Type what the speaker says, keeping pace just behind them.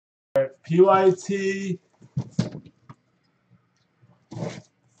PYT.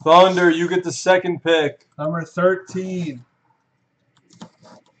 Thunder, you get the second pick. Number 13.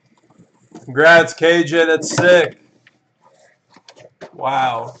 Congrats, KJ. That's sick.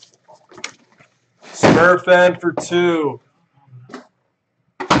 Wow. Smurf fan for 2.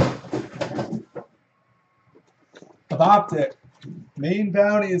 Optic. Main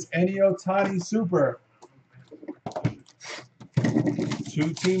bounty is Otani Super.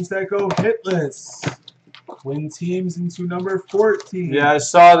 2 teams that go hitless. Win teams into number 14. Yeah, I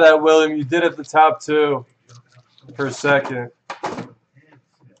saw that, William. You did at the top 2 for a second.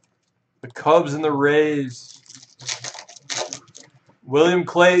 The Cubs and the Rays. William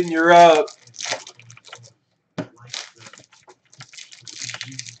Clayton, you're up.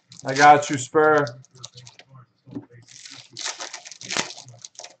 I got you, Spur.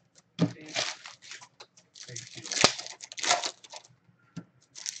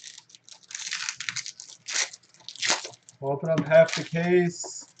 Open up half the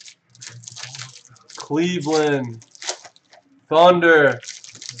case. Cleveland. Thunder.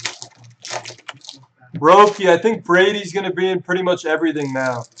 Roki, I think Brady's going to be in pretty much everything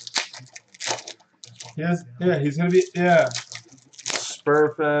now. Yes, yeah, he's going to be, yeah.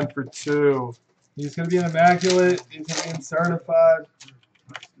 Spur fan for 2. He's going to be an immaculate. He's going to be in certified.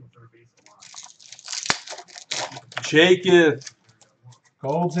 Jacob.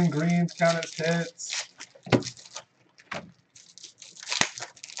 Golds and greens count as hits.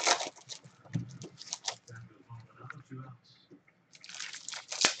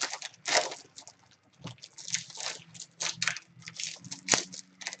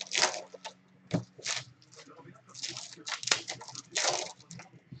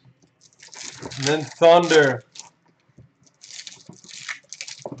 And then Thunder.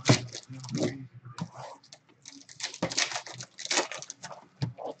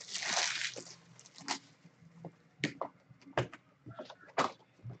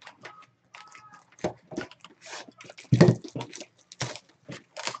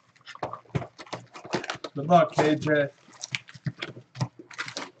 Good luck, KJ.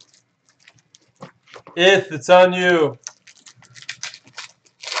 It's on you.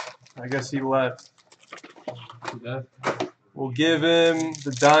 I guess he left. We'll give him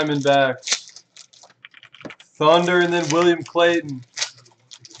the Diamondbacks. Thunder and then William Clayton.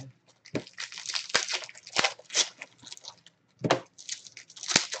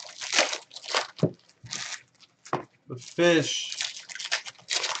 The Fish.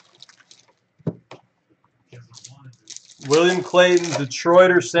 William Clayton,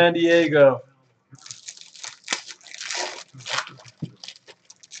 Detroit or San Diego.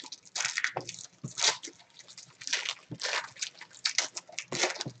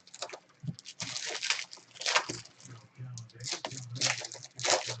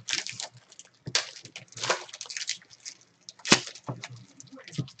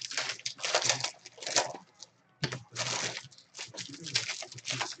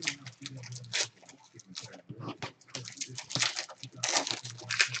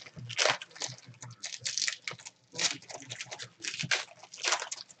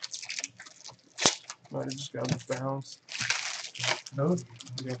 Might have just got bounced. No?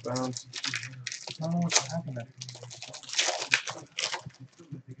 You got bounced. I don't know what's happening.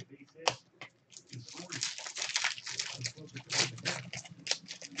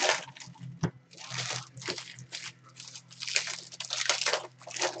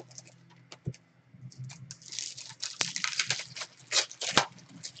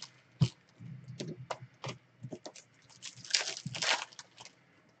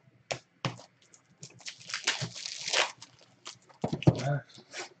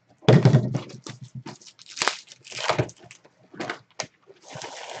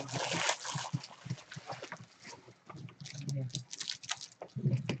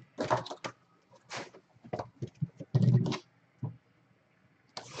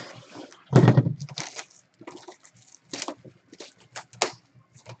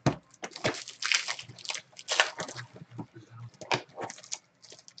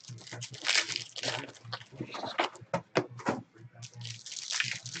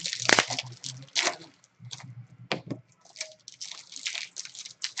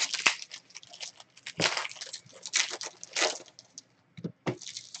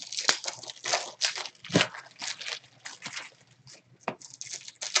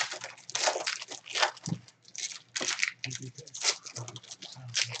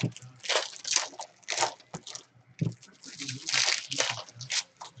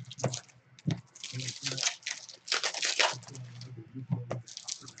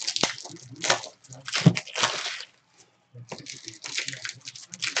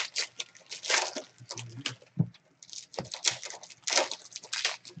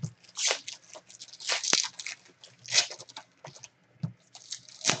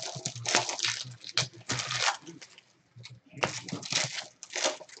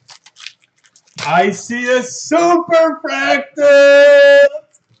 I see a SUPERFRACTOR!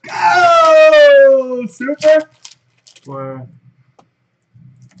 Let's go! Super? Where?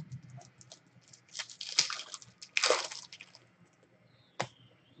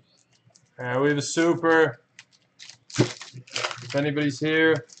 We have a super. If anybody's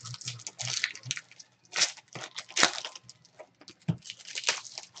here.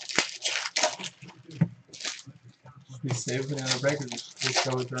 Should we save it in a break or just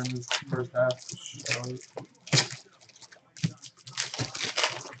go during this first half?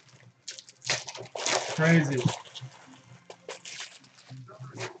 Crazy.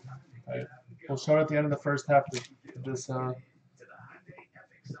 Right. We'll show it at the end of the first half of this.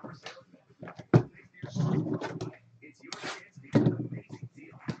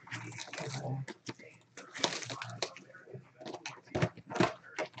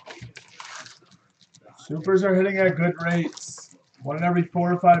 Supers are hitting at good rates. 1 in every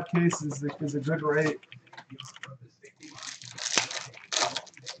 4 or 5 cases is a good rate.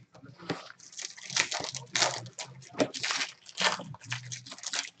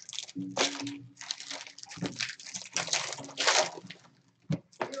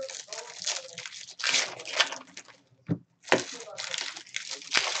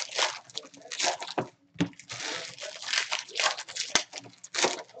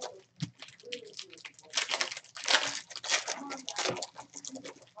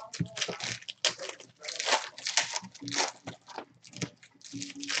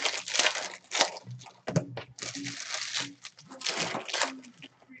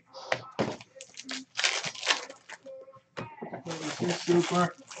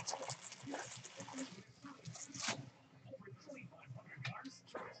 Super.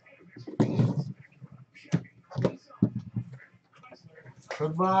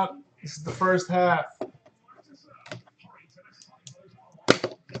 Good luck. This is the first half.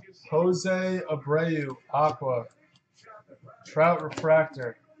 Jose Abreu, Aqua. Trout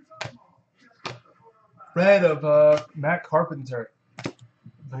Refractor. Red of Matt Carpenter.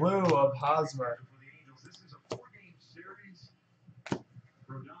 Blue of Hosmer.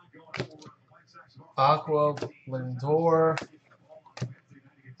 Aqua Lindor.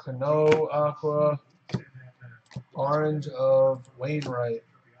 Cano Aqua. Orange of Wainwright.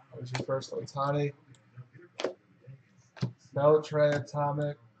 That was your first Otani. Beltray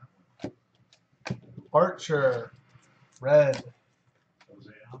Atomic. Archer. Red.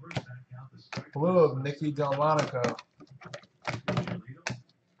 Blue of Nicky Delmonico.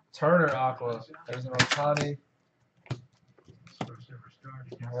 Turner Aqua. There's an Otani.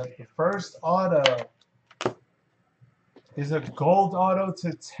 Right, the first auto is a gold auto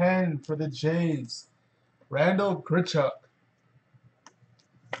to 10 for the Jays. Randall Grichuk.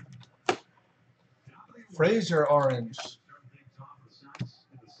 Frazier Orange.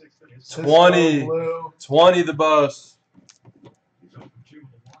 20. Blue. 20 the bus.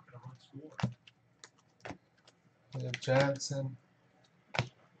 We have Jansen.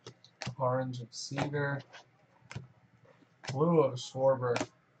 Orange of Cedar. Blue of Schwarber.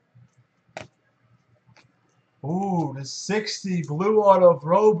 Ooh, the 60 blue auto of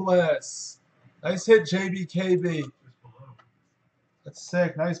Robles. Nice hit, JBKB. That's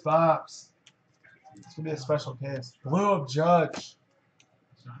sick. Nice box. It's going to be a special case. Blue of Judge.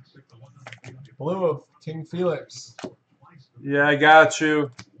 Blue of King Felix. Yeah, I got you.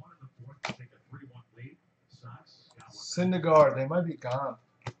 Syndergaard. They might be gone.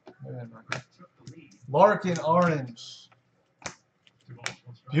 Larkin Orange.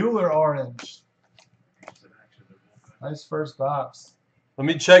 Bueller Orange. Nice first box. Let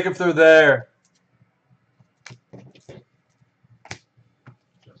me check if they're there.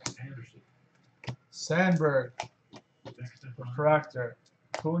 Sandberg. Refractor.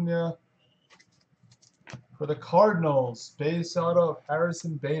 Cunha. For the Cardinals, base auto of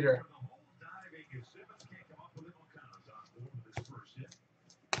Harrison Bader.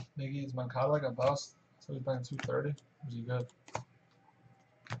 Miggy, is Moncada like a bust? So he's playing 230. Is he good?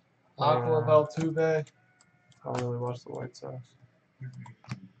 Aqua of Altuve. I don't really watch the White Sox.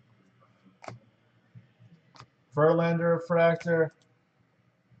 Verlander Refractor.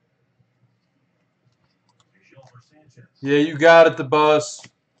 Yeah, you got it, the bus.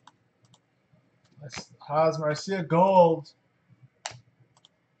 Hosmer. I see a gold.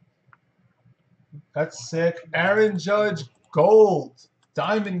 That's sick. Aaron Judge gold.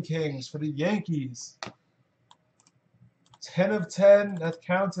 Diamond Kings for the Yankees. 10 of 10. That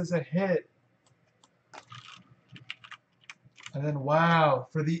counts as a hit. And then, wow,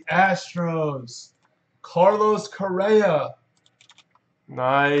 for the Astros, Carlos Correa.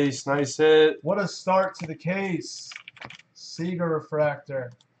 Nice, nice hit. What a start to the case. Seager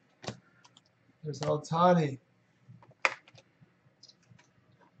Refractor. There's an Ohtani.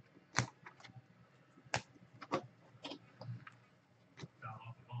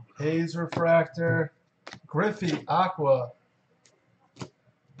 Hayes refractor. Griffey Aqua.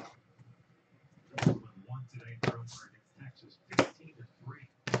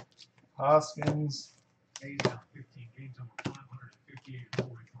 Hoskins.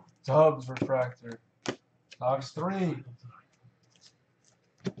 Dubs refractor. Box 3.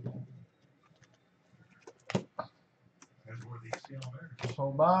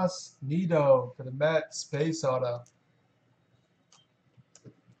 Tomas Nido for the Mets. Base auto.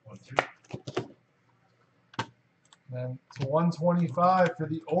 And to 125 for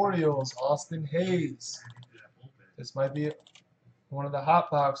the Orioles. Austin Hayes. This might be one of the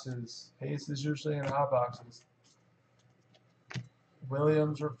hot boxes. Hayes is usually in hot boxes.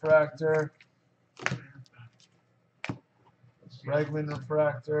 Williams refractor. Bregman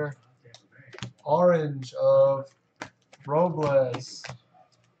refractor. Orange of Robles.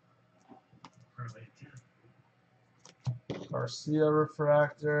 Garcia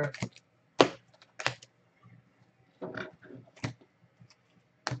refractor.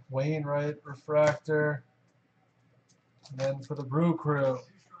 Wainwright refractor. And then for the Brew Crew,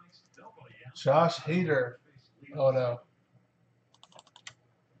 Josh Hader. Oh no.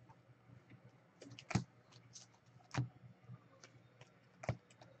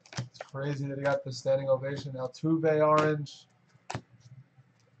 It's crazy that he got the standing ovation. Altuve orange.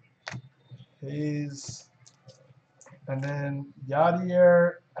 Hayes. And then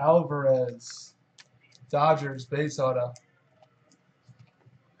Yadier Alvarez. Dodgers base auto.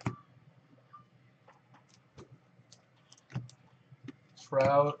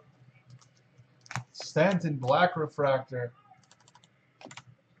 Trout. Stanton black refractor.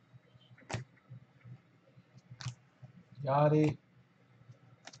 Yachty.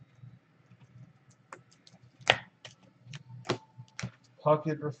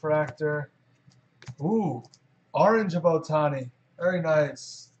 Puckett refractor. Ooh, orange of Ohtani. Very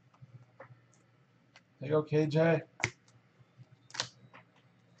nice. There you go, KJ.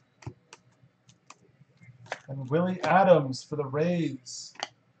 And Willie Adams for the Rays.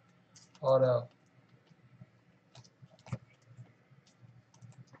 Auto.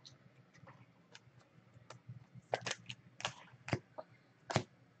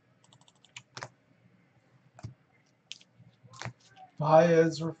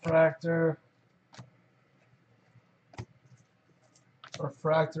 Baez refractor.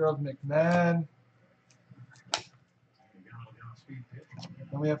 Refractor of McMahon.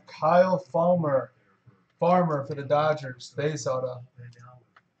 And we have Kyle Farmer for the Dodgers. Base auto.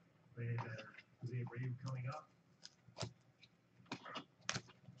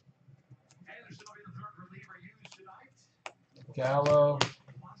 Gallo.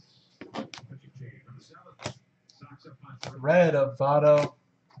 Red of Votto.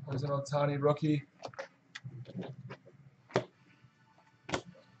 There's an Ohtani rookie.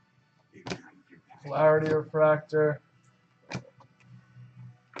 Flaherty refractor.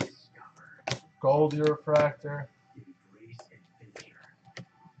 Goldie refractor.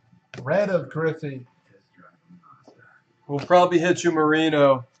 Red of Griffey. We'll probably hit you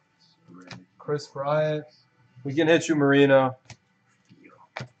Marino. Chris Bryant. We can hit you Marino.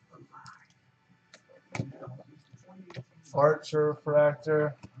 Archer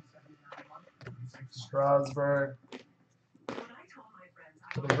refractor. Strasburg.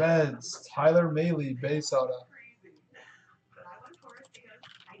 For the Reds, Tyler Mahle base auto.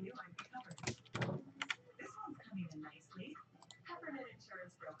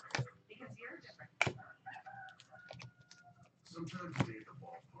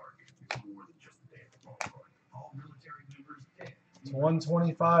 To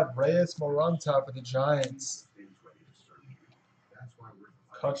 125, Reyes Moronta for the Giants.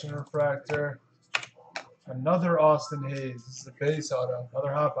 Cutchin refractor. Another Austin Hayes. This is a base auto.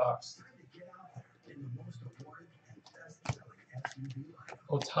 Another hot box.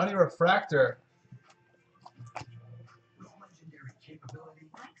 Ohtani refractor.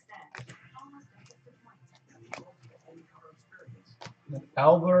 And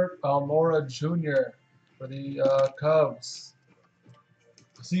Albert Almora Jr. for the Cubs.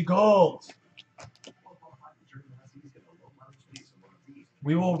 See gold.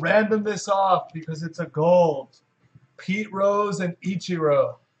 We will random this off because it's a gold. Pete Rose and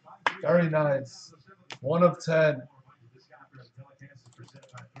Ichiro. Very nice. 1 of 10.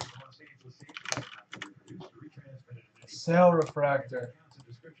 Sale refractor.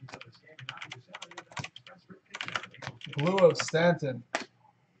 Blue of Stanton.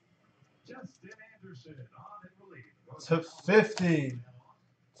 To 50.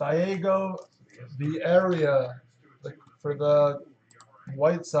 Diego the area for the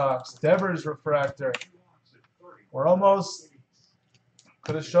White Sox. Devers refractor. We're almost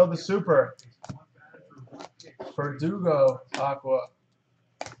could have showed the super. Verdugo aqua.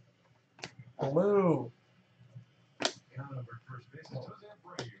 Blue.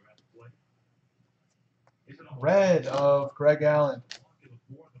 Red of Greg Allen.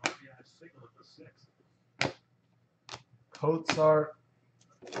 Coats art.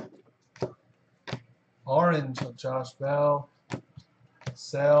 Orange of Josh Bell.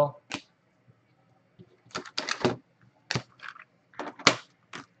 Sale.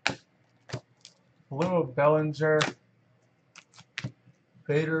 Blue of Bellinger.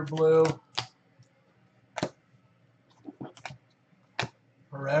 Bader blue.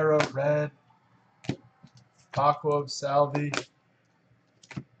 Herrera red. Aqua of Salvi.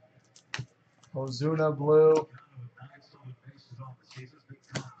 Ozuna blue.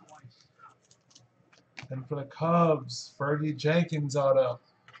 And for the Cubs, Fergie Jenkins auto.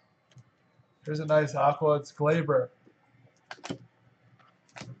 Here's a nice aqua. It's Glaber.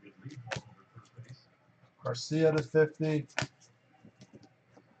 Garcia to 50.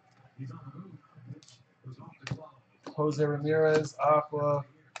 Jose Ramirez aqua.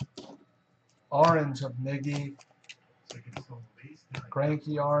 Orange of Miggy.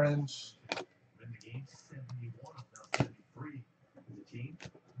 Granky orange.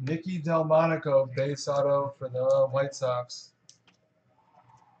 Nicky Delmonico base auto for the White Sox.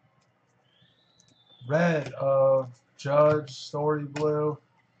 Red of Judge, Story blue.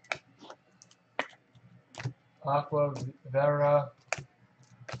 Aqua of Vera.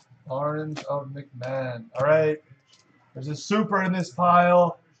 Orange of McMahon. All right. There's a super in this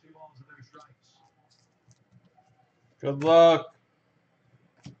pile. Good luck.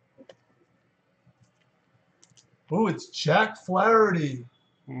 Ooh, it's Jack Flaherty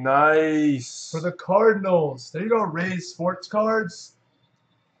Nice. for the Cardinals. There you go, Rays sports cards.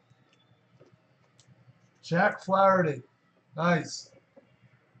 Jack Flaherty. Nice.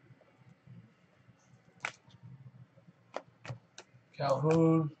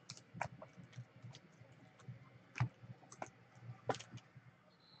 Calhoun.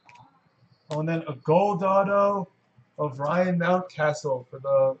 Oh, and then a gold auto of Ryan Mountcastle for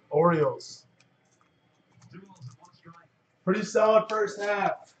the Orioles. Pretty solid first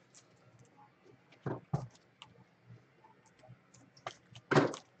half.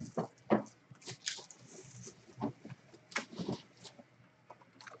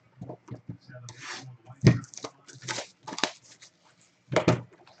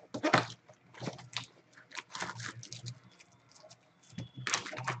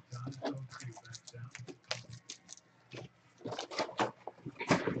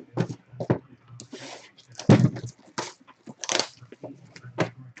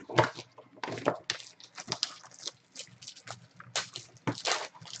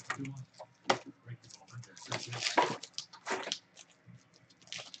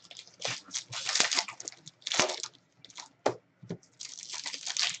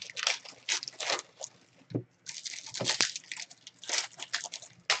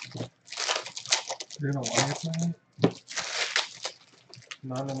 You're gonna wire tonight?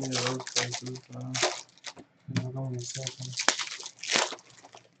 Not any of those places. We're going to second.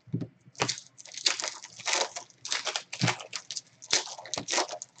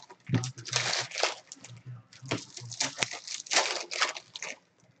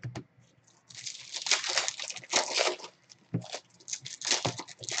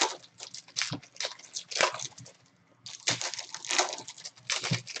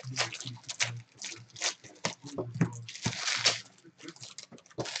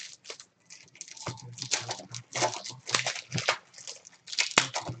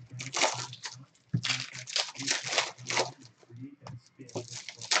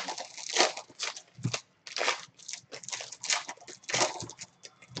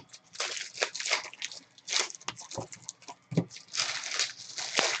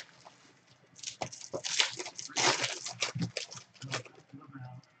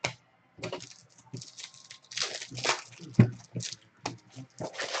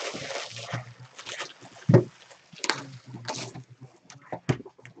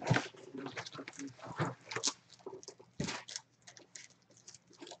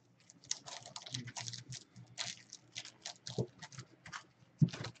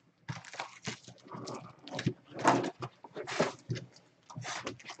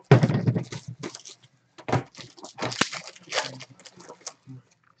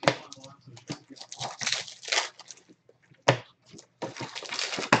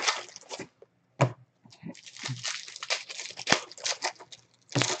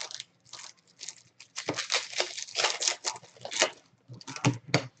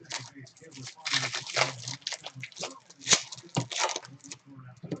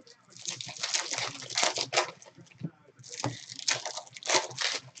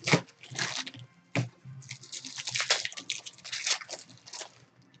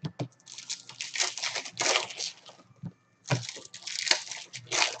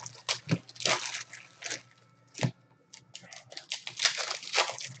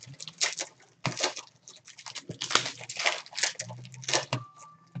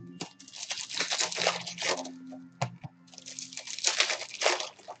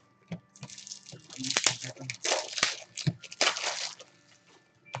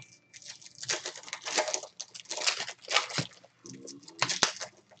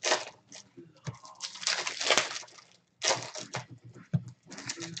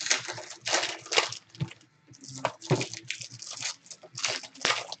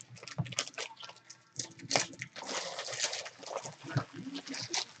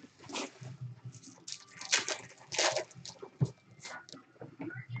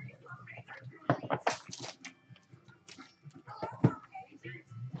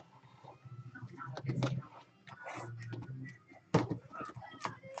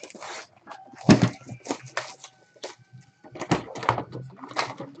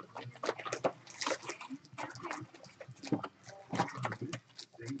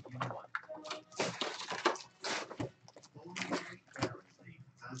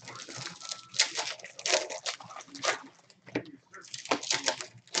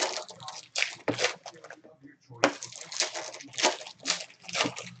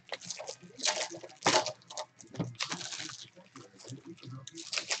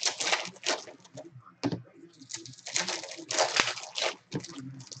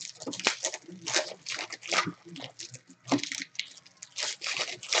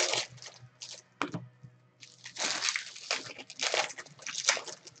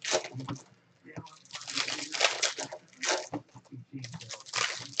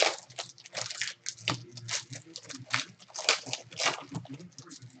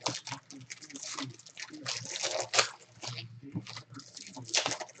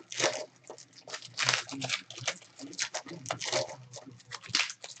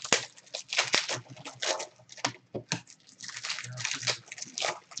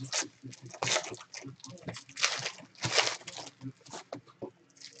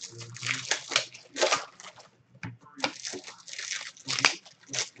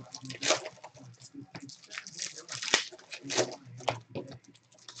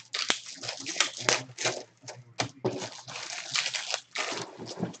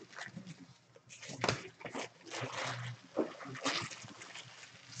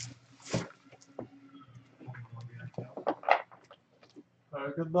 All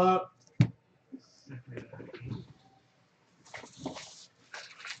right, good luck.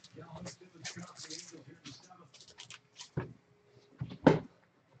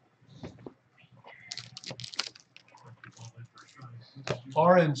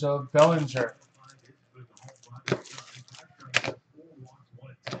 Orange of Bellinger.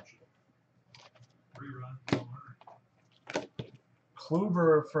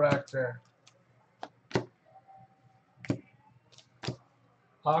 Kluber Refractor.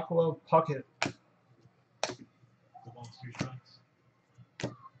 Aqua Puckett.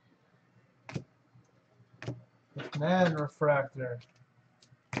 McMahon Refractor.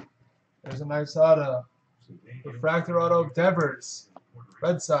 There's a nice auto. Refractor auto of Devers.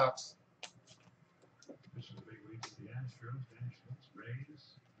 Red Sox.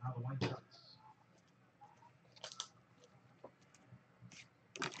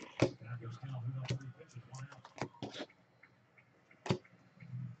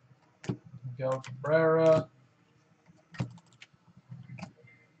 Miguel Cabrera.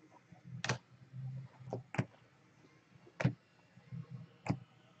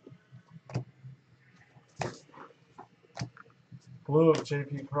 Blue of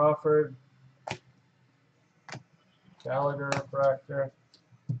J.P. Crawford. Gallagher Refractor.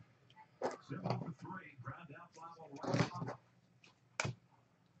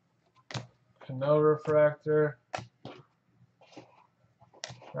 Cano Refractor.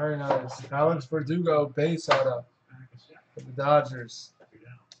 Very nice. Alex Verdugo base auto for the Dodgers.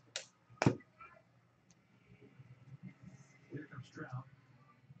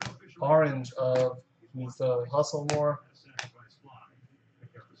 Orange of needs to hustle more.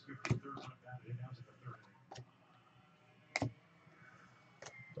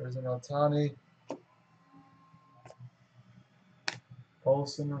 There's an Otani.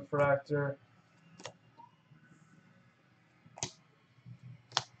 Olsen Refractor.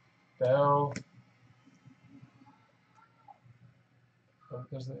 Bell. Oh,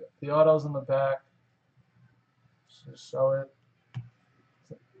 there's the autos in the back. Just show it.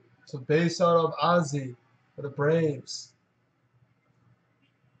 It's a base auto of Ozzy for the Braves.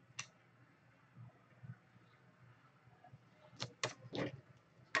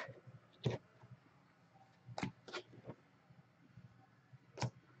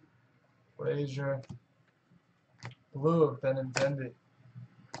 Frazier. Blue of Benintendi.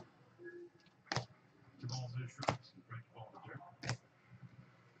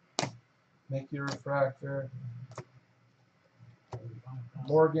 Mickey Refractor.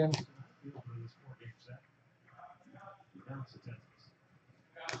 Morgan.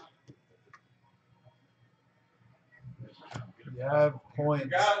 You have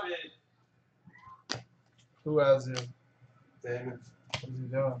points. Who has you? Damon. What is he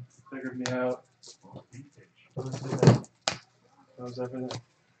doing? Figured me out. What is he doing? Knows everything.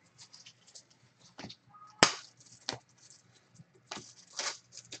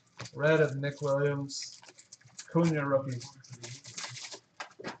 Red of Nick Williams. Cunha rookie.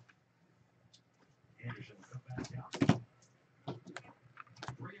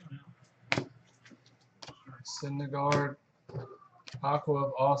 Syndergaard. Aqua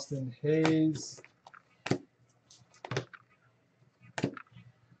of Austin Hayes.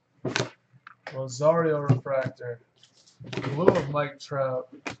 Rosario Refractor. Blue of Mike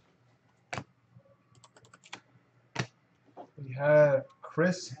Trout. We have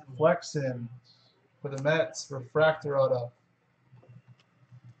Chris Flexen for the Mets. Refractor auto.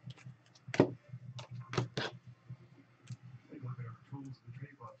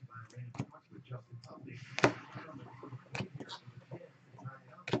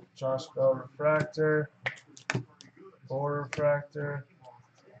 Josh Bell Refractor. Bohr Refractor.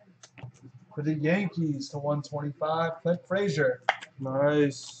 For the Yankees to 125, Clint Frazier.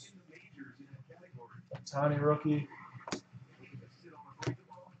 Nice. Tony rookie.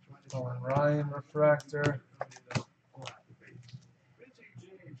 Owen Ryan Refractor.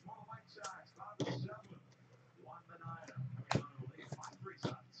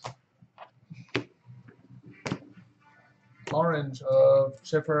 Orange of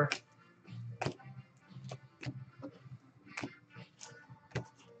Chipper.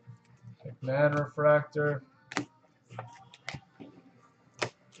 McMahon Refractor.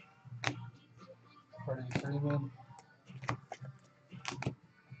 Freeman.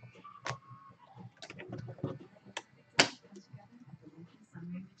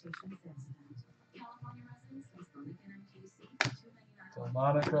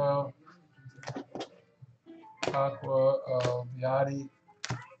 Delmonico. Aqua. Viati.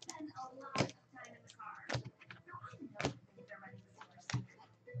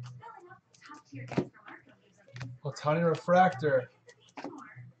 Otani Refractor.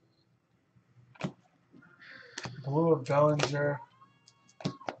 Blue of Bellinger.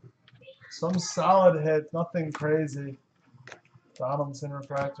 Some solid hits, nothing crazy. Donaldson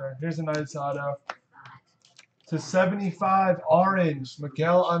Refractor. Here's a nice auto. /75 orange,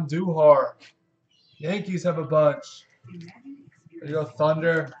 Miguel Andujar. Yankees have a bunch. There you go,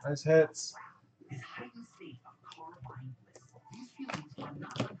 Thunder. Nice hits.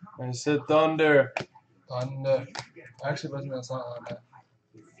 Nice hit, Thunder. Thunder. Actually, wasn't that song on that.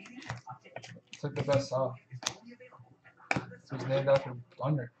 It's like the best song. It was named after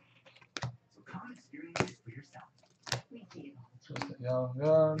Thunder. Just a young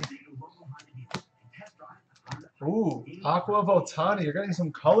gun. Ooh, Aqua of Otani. You're getting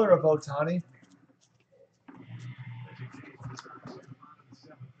some color of Otani.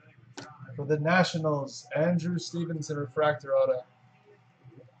 For the Nationals, Andrew Stevenson Refractor Auto.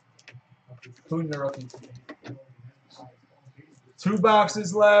 Acuna rookie. 2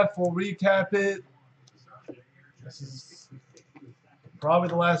 boxes left. We'll recap it. This is probably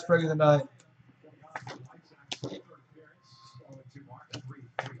the last break of the night.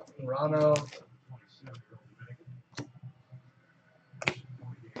 Toronto.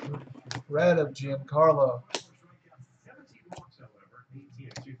 Red of Giancarlo.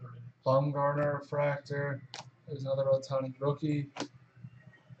 Bumgarner Refractor. There's another Otani rookie.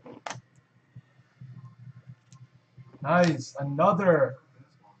 Nice. Another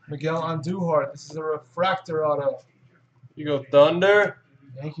Miguel Andujar. This is a refractor auto. You go, Thunder.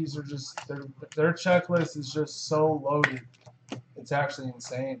 Yankees are just, their checklist is just so loaded. It's actually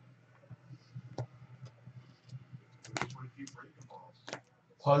insane.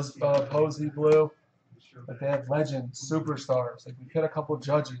 Posey Blue. Like they have legends, superstars. Like we hit a couple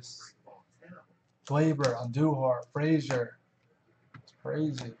judges. Glaber, Andujar, Frazier. It's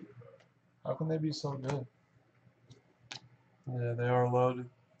crazy. How can they be so good? Yeah, they are loaded.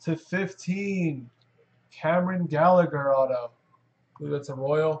 /15, Cameron Gallagher auto. I believe that's a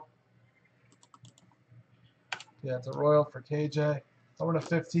Royal. Yeah, it's a Royal for KJ. I want a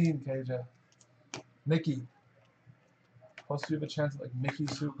 15, KJ. Mickey. Plus you have a chance at like Mickey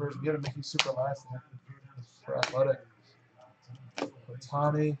Super. We had a Mickey Super last year for Athletic.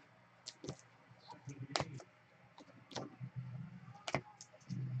 Otani.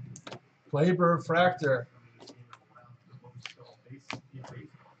 Glaber Refractor.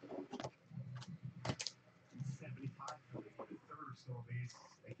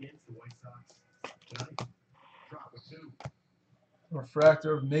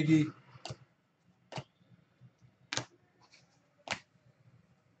 Refractor of Miggy.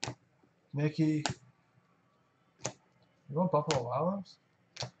 Mickey. You want Buffalo Wild Wings?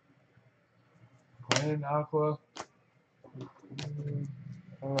 Quinn, Aqua.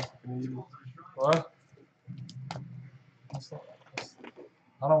 What?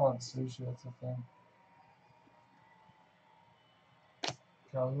 I don't want sushi, that's the thing.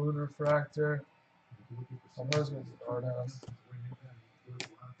 Calhoun Refractor. I'm going to start house.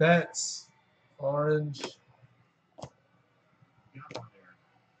 Betts. Orange.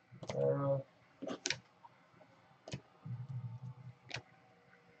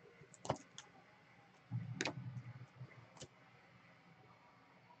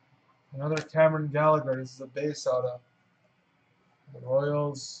 Another Cameron Gallagher. This is a base auto. The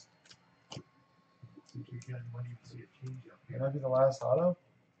Royals. That might be the last auto.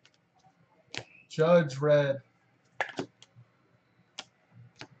 Judge Red.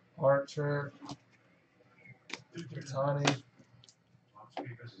 Archer. Otani.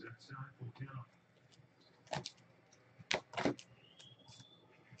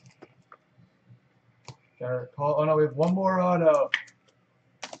 Garrett Cole. Oh no, we have one more auto.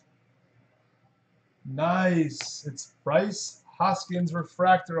 Nice. It's Bryce Hoskins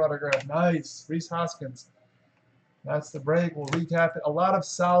refractor autograph. Nice. Reese Hoskins. That's the break. We'll recap it. A lot of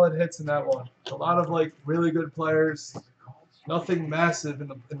solid hits in that one. A lot of like really good players. Nothing massive in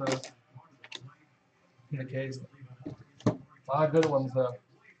the case. A lot of good ones though.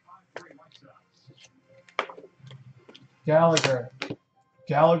 Gallagher.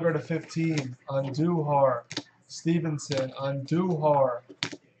 Gallagher /15. Andujar. Stevenson. Andujar.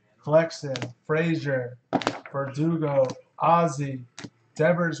 Flexen. Frazier. Verdugo. Ozzie.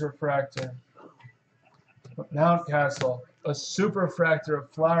 Devers refractor. Mountcastle, a Superfractor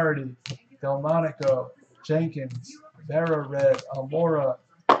of Flaherty, Delmonico, Jenkins, Vera Red, Almora,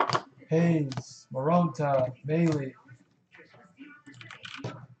 Hayes, Moronta, Bailey,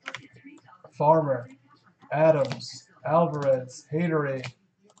 Farmer, Adams, Alvarez, Haterade,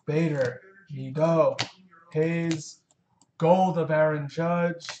 Bader, Nido, Hayes, Gold of Aaron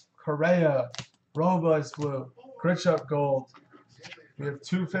Judge, Correa, Robles Blue, Gritchup Gold. We have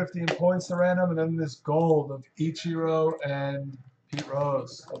 250 in points to random, and then this gold of Ichiro and Pete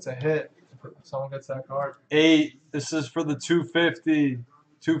Rose. That's a hit. If someone gets that card. 8. This is for the 250.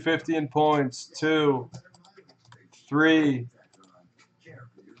 250 in points. 2, 3,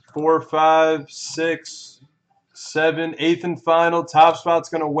 4, 5, 6, 7. 8th and final. Top spot's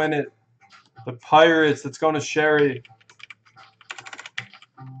going to win it. The Pirates. That's going to Sherry.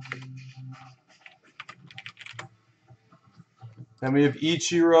 Then we have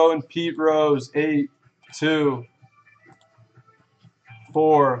Ichiro and Pete Rose. 8, 2,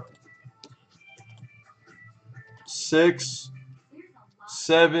 4, 6,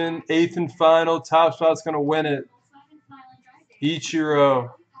 7. 8th and final. Top spot's going to win it. Ichiro.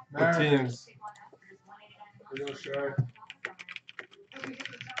 What teams?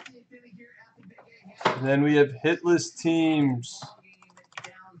 And then we have hitless teams.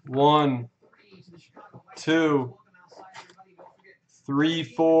 1, 2, 3,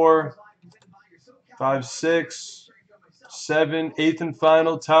 4, 5, 6, 7. 8th and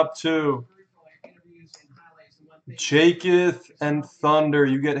final. Top 2. Jaketh and Thunder.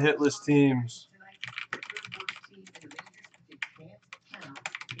 You get hitless teams.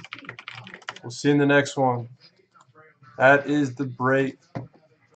 We'll see you in the next one. That is the break.